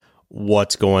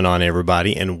What's going on,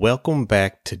 everybody, and welcome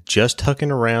back to Just Huckin'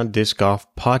 Around Disc Golf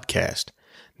Podcast.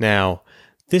 Now,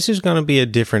 this is going to be a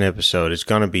different episode. It's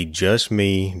going to be just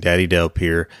me, Daddy Delp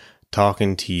here,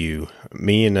 talking to you.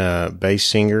 Me and bass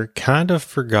singer kind of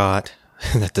forgot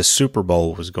that the Super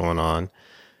Bowl was going on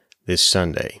this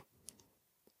Sunday.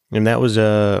 And that was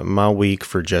my week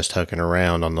for Just Huckin'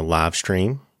 Around on the live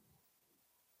stream.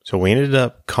 So we ended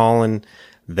up calling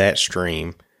that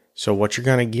stream. So what you're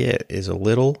going to get is a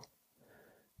little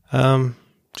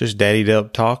just Daddy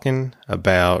Delp talking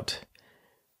about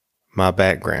my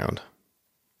background.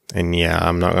 And yeah,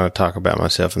 I'm not going to talk about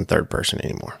myself in third person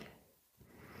anymore.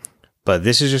 But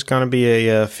this is just going to be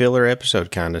a filler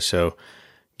episode kind of. So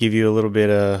give you a little bit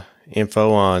of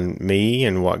info on me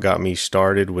and what got me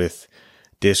started with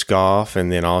disc golf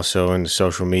and then also in the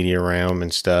social media realm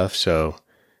and stuff. So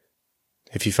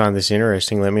if you find this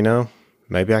interesting, let me know.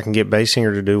 Maybe I can get Bass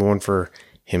Singer to do one for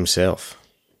himself.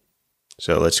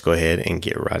 So let's go ahead and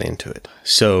get right into it.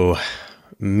 So,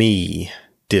 me,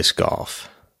 disc golf.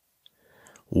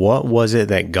 What was it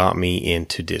that got me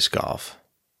into disc golf?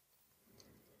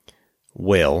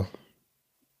 Well,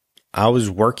 I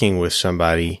was working with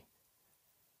somebody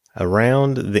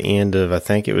around the end of, I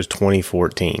think it was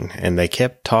 2014, and they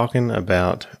kept talking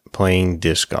about playing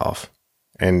disc golf.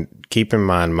 And keep in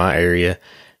mind, my area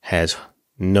has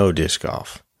no disc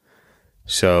golf.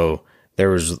 So there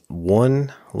was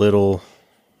one little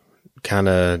kind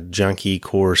of junky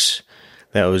course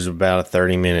that was about a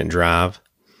 30-minute drive,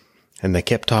 and they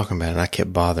kept talking about it, and I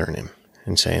kept bothering him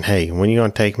and saying, hey, when are you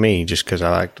going to take me? Just because I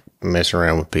like to mess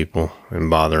around with people and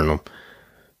bothering them.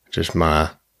 Just my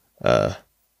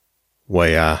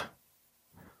way I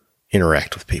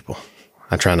interact with people.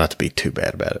 I try not to be too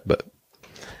bad about it, but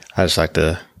I just like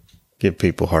to give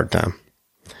people a hard time.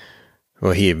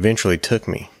 Well, he eventually took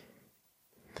me.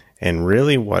 And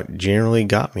really what generally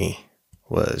got me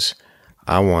was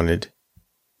I wanted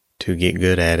to get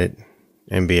good at it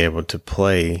and be able to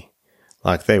play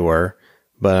like they were.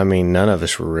 But I mean, none of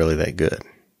us were really that good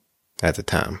at the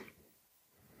time.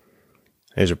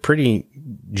 It was a pretty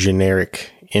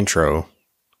generic intro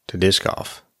to disc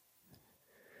golf.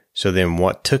 So then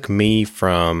what took me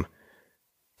from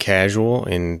casual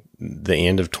in the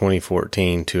end of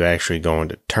 2014 to actually going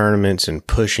to tournaments and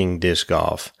pushing disc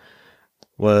golf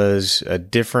was a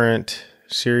different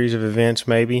series of events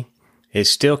maybe. It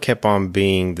still kept on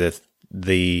being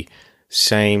the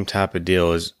same type of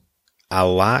deal as I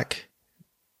like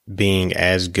being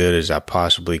as good as I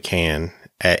possibly can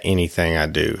at anything I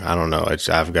do. I don't know.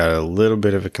 I've got a little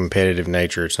bit of a competitive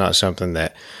nature. It's not something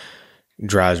that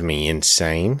drives me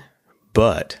insane,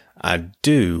 but I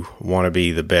do want to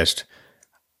be the best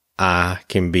I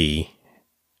can be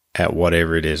at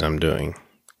whatever it is I'm doing.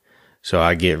 So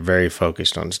I get very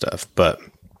focused on stuff, but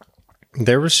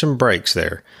there was some breaks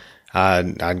there.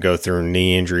 I'd go through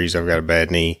knee injuries. I've got a bad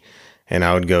knee, and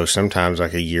I would go sometimes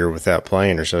like a year without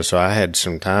playing or so. So I had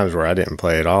some times where I didn't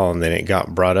play at all. And then it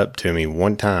got brought up to me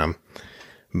one time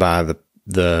by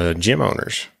the gym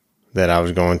owners that I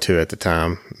was going to at the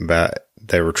time about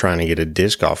they were trying to get a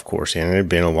disc golf course in. It had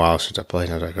been a while since I played.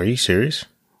 And I was like, are you serious?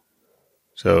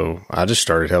 So I just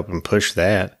started helping push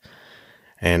that.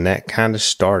 And that kind of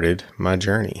started my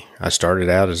journey. I started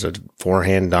out as a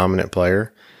forehand dominant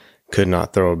player. Could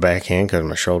not throw a backhand because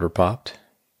my shoulder popped.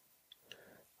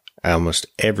 Almost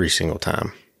every single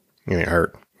time. And it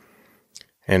hurt.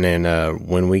 And then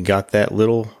when we got that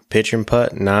little pitch and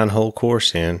putt 9-hole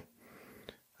course in,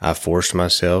 I forced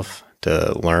myself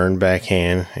to learn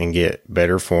backhand and get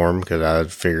better form because I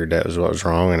figured that was what was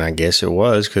wrong. And I guess it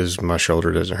was because my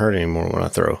shoulder doesn't hurt anymore when I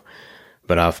throw.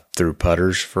 But I threw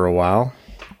putters for a while.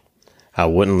 I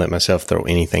wouldn't let myself throw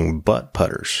anything but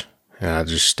putters. And I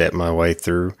just stepped my way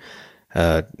through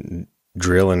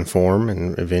drill and form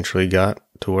and eventually got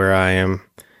to where I am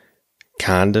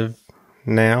kind of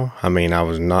now. I mean, I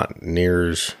was not near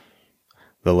as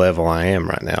the level I am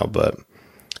right now, but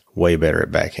way better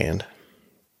at backhand.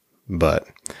 But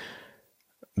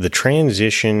the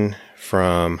transition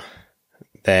from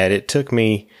that, it took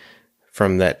me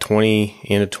from that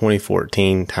end of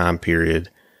 2014 time period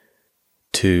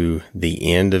to the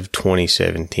end of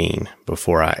 2017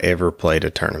 before I ever played a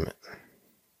tournament.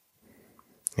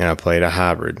 And I played a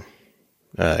hybrid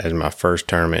as my first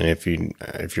tournament. And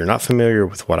if you're not familiar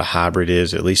with what a hybrid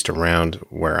is, at least around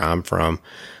where I'm from,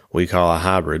 we call a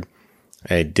hybrid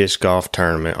a disc golf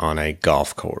tournament on a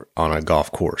golf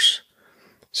course.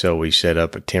 So we set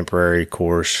up a temporary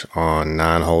course on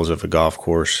 9 holes of a golf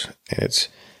course. And it's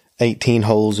 18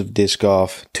 holes of disc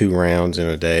golf, 2 rounds in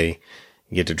a day.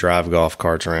 You get to drive golf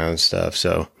carts around and stuff.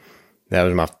 So that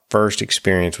was my first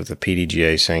experience with a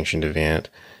PDGA sanctioned event.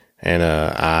 And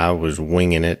I was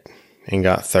winging it and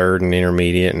got third in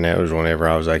intermediate. And that was whenever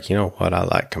I was like, you know what? I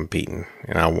like competing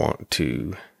and I want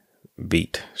to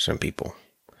beat some people.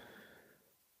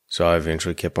 So I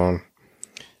eventually kept on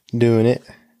doing it.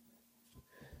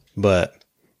 But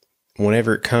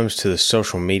whenever it comes to the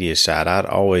social media side,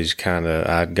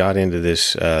 I'd got into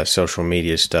this social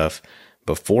media stuff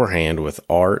beforehand with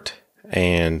art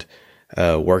and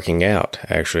working out.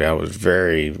 Actually, I was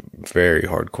very, very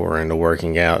hardcore into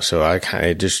working out. So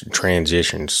it just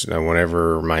transitions.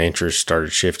 Whenever my interest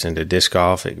started shifting to disc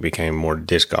golf, it became more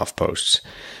disc golf posts.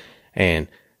 And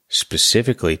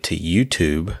specifically to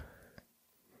YouTube,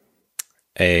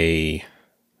 a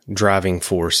driving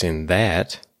force in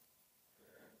that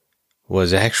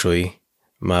was actually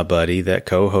my buddy that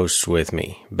co-hosts with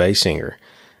me, Baysinger.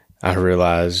 I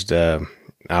realized I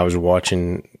was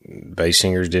watching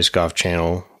Baysinger's disc golf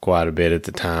channel quite a bit at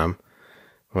the time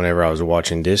whenever I was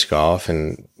watching disc golf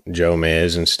and Joe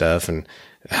Mez and stuff, and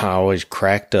I always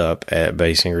cracked up at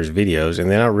Baysinger's videos. And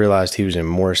then I realized he was in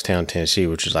Morristown, Tennessee,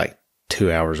 which is like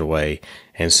 2 hours away,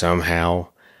 and somehow,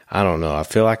 I don't know, I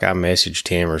feel like I messaged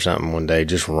him or something one day,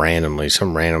 just randomly,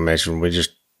 some random message. We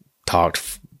just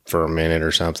talked for a minute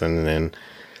or something, and then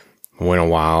went a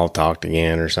while, talked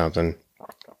again or something.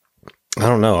 I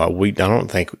don't know. I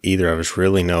don't think either of us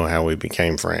really know how we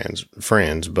became friends,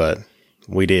 but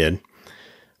we did.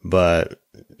 But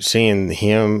seeing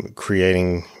him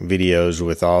creating videos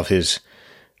with all of his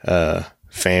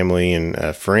family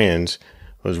and friends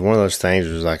was one of those things.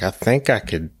 It was like, I think I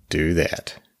could do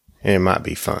that, and it might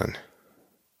be fun.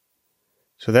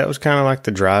 So that was kind of like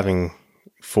the driving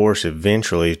force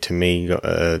eventually to me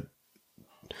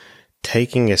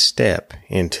taking a step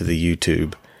into the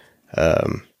YouTube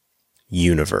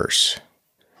universe.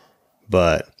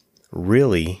 But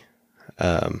really,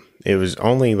 it was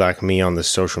only like me on the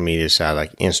social media side,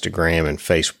 like Instagram and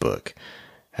Facebook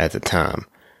at the time.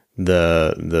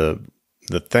 The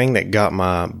thing that got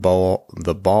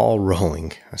the ball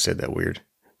rolling, I said that weird.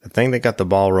 The thing that got the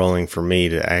ball rolling for me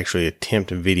to actually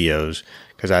attempt videos,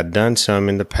 because I'd done some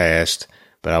in the past,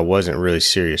 but I wasn't really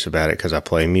serious about it because I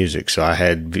play music. So I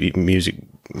had music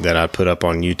that I put up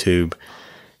on YouTube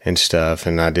and stuff,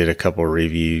 and I did a couple of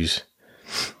reviews,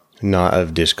 not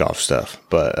of disc golf stuff,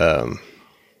 but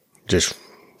just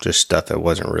stuff that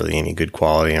wasn't really any good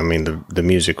quality. I mean, the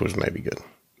music was maybe good,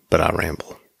 but I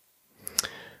ramble.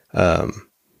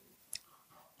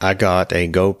 I got a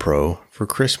GoPro for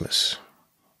Christmas.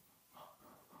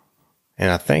 And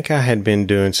I think I had been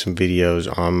doing some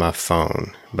videos on my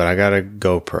phone, but I got a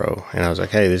GoPro and I was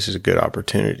like, hey, this is a good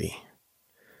opportunity.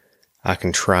 I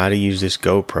can try to use this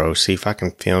GoPro, see if I can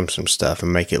film some stuff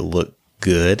and make it look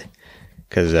good.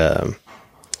 Cause,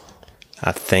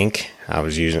 I think I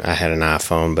had an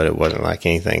iPhone, but it wasn't like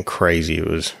anything crazy. It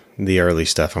was the early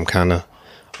stuff. I'm kind of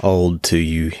old to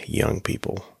you young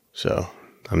people. So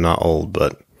I'm not old,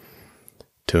 but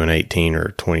to an 18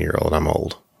 or 20-year-old, I'm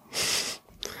old.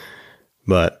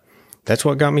 But that's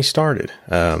what got me started.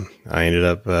 I ended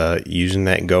up using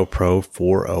that GoPro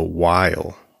for a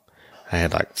while. I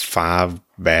had like 5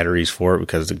 batteries for it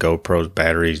because the GoPro's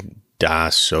batteries die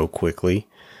so quickly.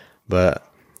 But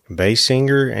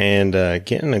Baysinger and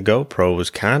getting a GoPro was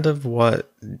kind of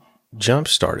what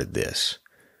jump-started this.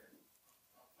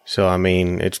 So, I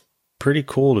mean, it's pretty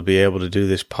cool to be able to do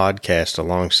this podcast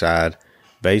alongside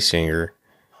Baysinger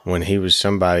when he was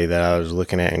somebody that I was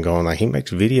looking at and going like, he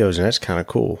makes videos and that's kind of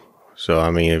cool. So,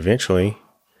 I mean, eventually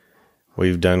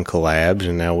we've done collabs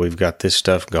and now we've got this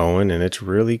stuff going and it's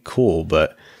really cool.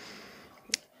 But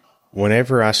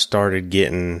whenever I started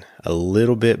getting a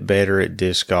little bit better at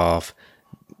disc golf,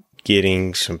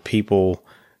 getting some people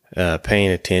paying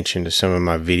attention to some of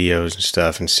my videos and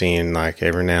stuff, and seeing like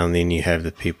every now and then you have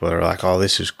the people that are like, oh,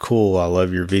 this is cool, I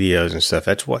love your videos and stuff.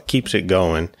 That's what keeps it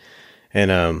going.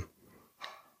 And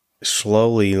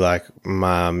slowly, like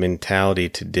my mentality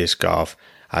to disc golf,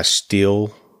 I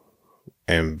still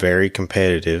am very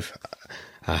competitive.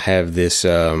 I have this,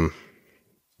 I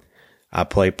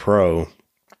play pro,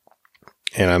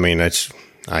 and I mean,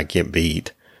 I get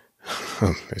beat.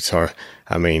 It's hard.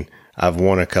 I mean, I've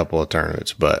won a couple of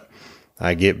tournaments, but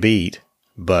I get beat.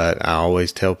 But I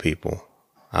always tell people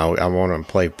I want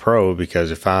to play pro,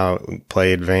 because if I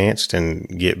play advanced and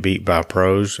get beat by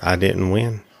pros, I didn't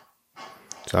win.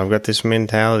 So I've got this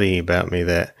mentality about me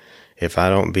that if I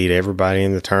don't beat everybody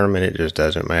in the tournament, it just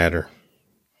doesn't matter.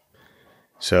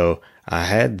 So I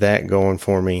had that going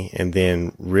for me, and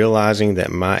then realizing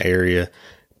that my area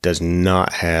does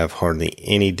not have hardly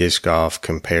any disc golf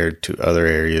compared to other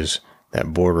areas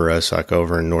that border us, like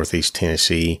over in Northeast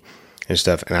Tennessee and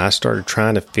stuff. And I started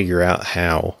trying to figure out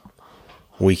how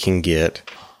we can get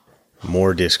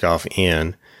more disc golf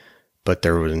in, but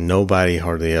there was nobody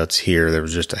hardly else here. There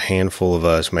was just a handful of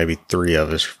us, maybe 3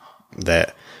 of us,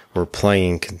 that were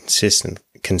playing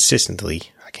consistently.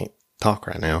 I can't talk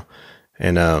right now.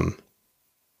 And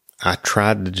I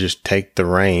tried to just take the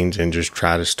reins and just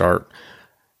try to start,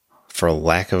 for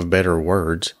lack of better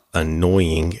words,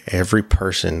 annoying every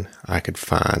person I could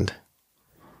find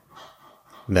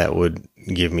that would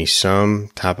give me some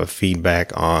type of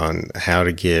feedback on how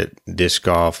to get disc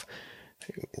golf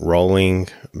rolling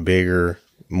bigger,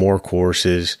 more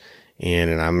courses in.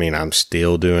 And I mean, I'm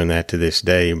still doing that to this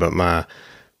day, but I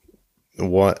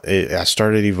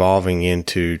started evolving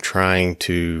into trying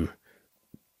to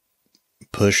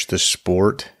push the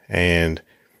sport and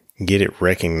get it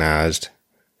recognized,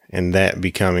 and that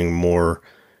becoming more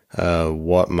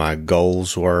what my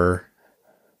goals were,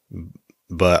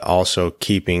 but also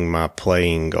keeping my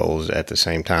playing goals at the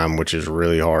same time, which is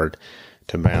really hard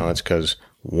to balance, because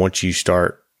once you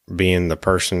start being the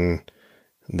person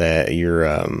that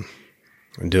you're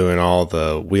doing all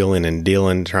the wheeling and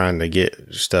dealing, trying to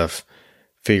get stuff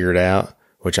figured out,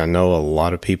 which I know a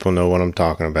lot of people know what I'm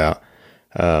talking about,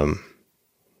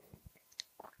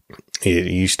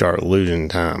 you start losing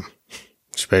time.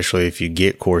 Especially if you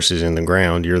get courses in the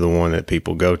ground, you're the one that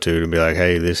people go to be like,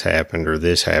 hey, this happened or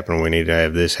this happened. We need to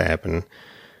have this happen.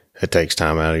 It takes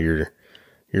time out of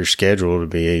your schedule to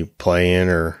be playing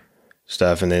or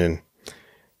stuff. And then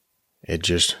it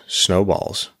just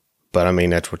snowballs. But I mean,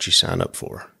 that's what you sign up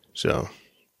for. So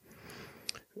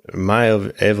my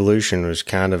evolution was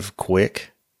kind of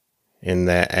quick in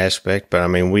that aspect. But I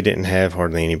mean, we didn't have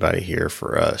hardly anybody here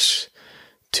for us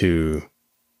to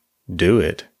do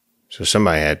it. So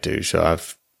somebody had to. So I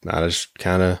just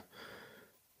kind of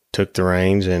took the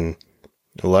reins, and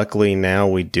luckily now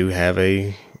we do have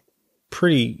a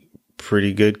pretty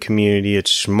good community.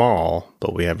 It's small,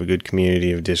 but we have a good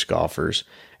community of disc golfers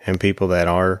and people that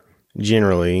are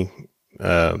generally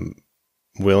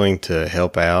willing to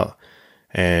help out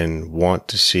and want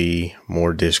to see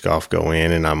more disc golf go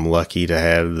in. And I'm lucky to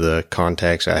have the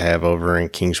contacts I have over in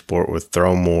Kingsport with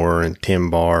Throwmore and Tim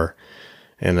Barr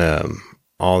and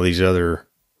all these other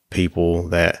people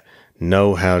that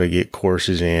know how to get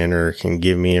courses in or can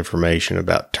give me information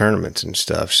about tournaments and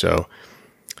stuff. So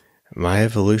my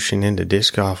evolution into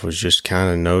disc golf was just kind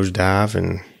of nosedive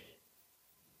and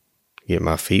get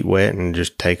my feet wet and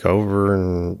just take over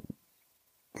and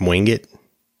wing it.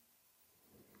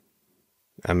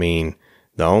 I mean,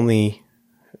 the only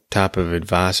type of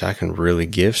advice I can really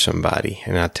give somebody,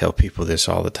 and I tell people this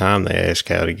all the time, they ask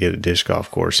how to get a disc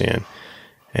golf course in.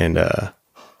 And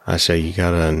I say you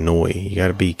got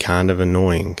to be kind of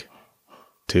annoying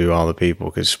to all the people,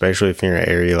 because especially if you're in an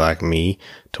area like me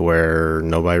to where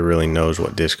nobody really knows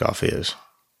what disc golf is.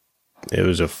 It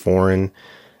was a foreign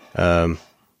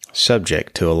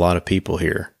subject to a lot of people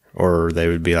here, or they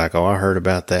would be like, oh, I heard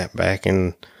about that back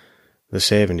in the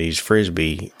 70s,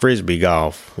 frisbee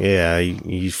golf. Yeah, you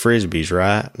use frisbees,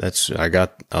 right? I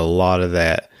got a lot of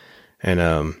that.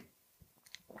 And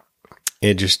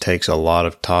it just takes a lot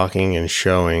of talking and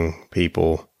showing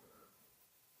people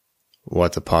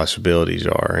what the possibilities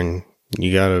are. And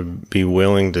you got to be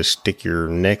willing to stick your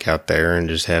neck out there and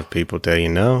just have people tell you,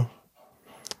 no,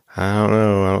 I don't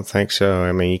know. I don't think so.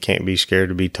 I mean, you can't be scared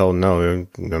to be told no.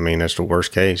 I mean, that's the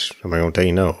worst case. Somebody going to tell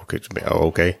you no. Oh,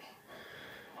 okay.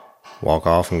 Walk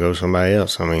off and go somebody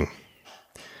else. I mean,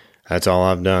 that's all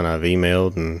I've done. I've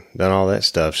emailed and done all that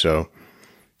stuff. So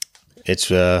it's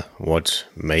what's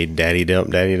made Daddy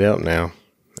Delp now.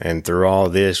 And through all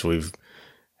this, we've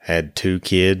had 2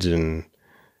 kids and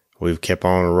we've kept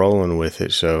on rolling with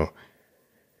it. So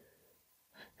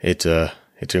it's a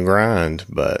grind,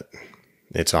 but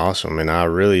it's awesome. And I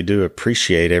really do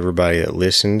appreciate everybody that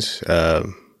listens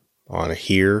on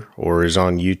here or is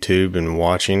on YouTube and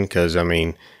watching, because I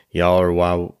mean, y'all are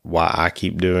why I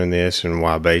keep doing this and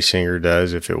why Baysinger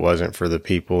does. If it wasn't for the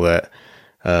people that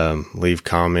leave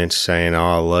comments saying, oh,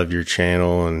 I love your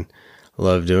channel and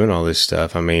love doing all this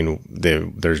stuff, I mean,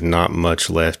 there's not much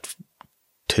left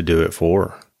to do it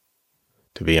for,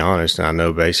 to be honest. And I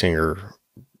know Baysinger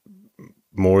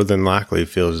more than likely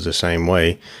feels the same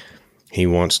way. He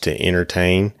wants to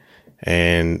entertain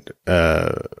and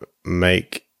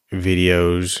make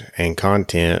videos and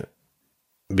content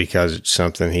because it's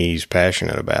something he's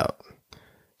passionate about.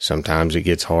 Sometimes it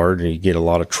gets hard and you get a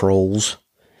lot of trolls,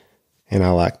 and I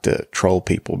like to troll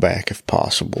people back if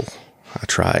possible. I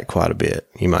try it quite a bit.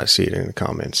 You might see it in the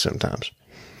comments sometimes.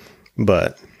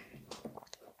 But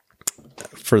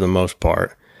for the most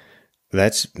part,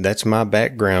 that's my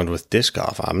background with disc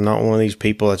golf. I'm not one of these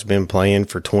people that's been playing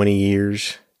for 20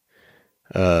 years.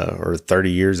 or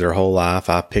 30 years, their whole life.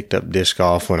 I picked up disc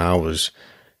golf when I was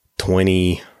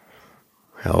 20.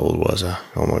 How old was I?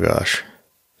 Oh my gosh.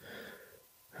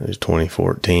 It was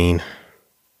 2014.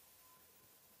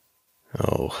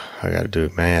 Oh, I got to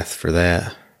do math for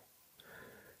that.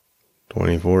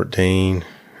 2014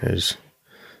 is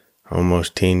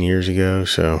almost 10 years ago.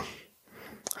 So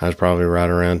I was probably right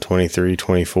around 23,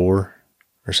 24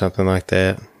 or something like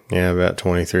that. Yeah, about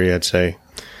 23, I'd say,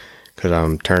 because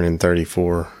I'm turning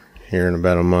 34 here in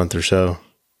about a month or so.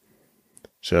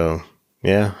 So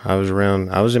yeah, I was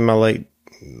in my late,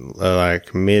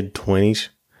 like mid 20s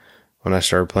when I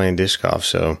started playing disc golf.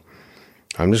 So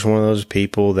I'm just one of those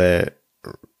people that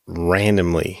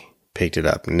randomly picked it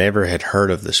up. Never had heard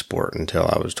of the sport until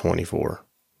I was 24.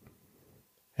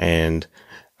 And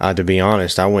to be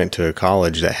honest, I went to a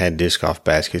college that had disc golf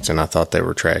baskets, and I thought they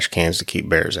were trash cans to keep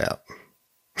bears out.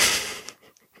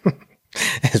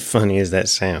 As funny as that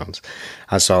sounds.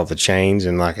 I saw the chains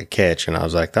and like a catch, and I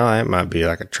was like, oh, that might be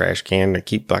like a trash can to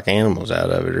keep like animals out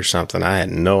of it or something. I had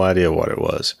no idea what it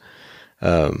was.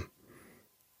 And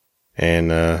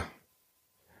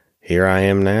here I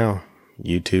am now.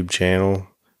 YouTube channel,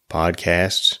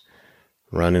 podcasts,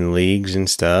 running leagues and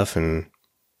stuff, and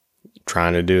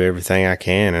trying to do everything I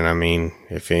can. And I mean,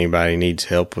 if anybody needs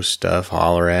help with stuff,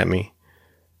 holler at me.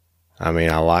 I mean,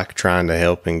 I like trying to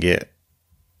help and get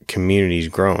communities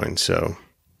growing. So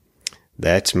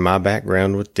that's my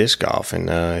background with disc golf. And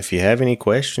if you have any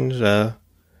questions,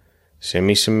 send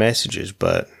me some messages.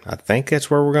 But I think that's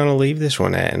where we're going to leave this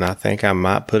one at. And I think I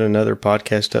might put another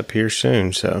podcast up here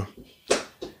soon. So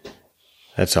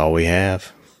that's all we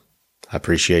have. I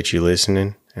appreciate you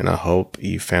listening, and I hope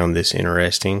you found this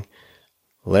interesting.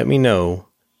 Let me know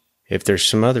if there's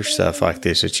some other stuff like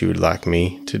this that you would like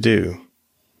me to do.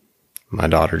 My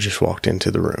daughter just walked into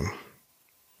the room.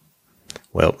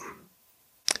 Well,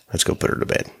 let's go put her to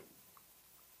bed.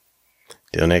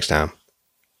 Till next time.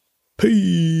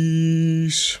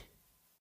 Peace.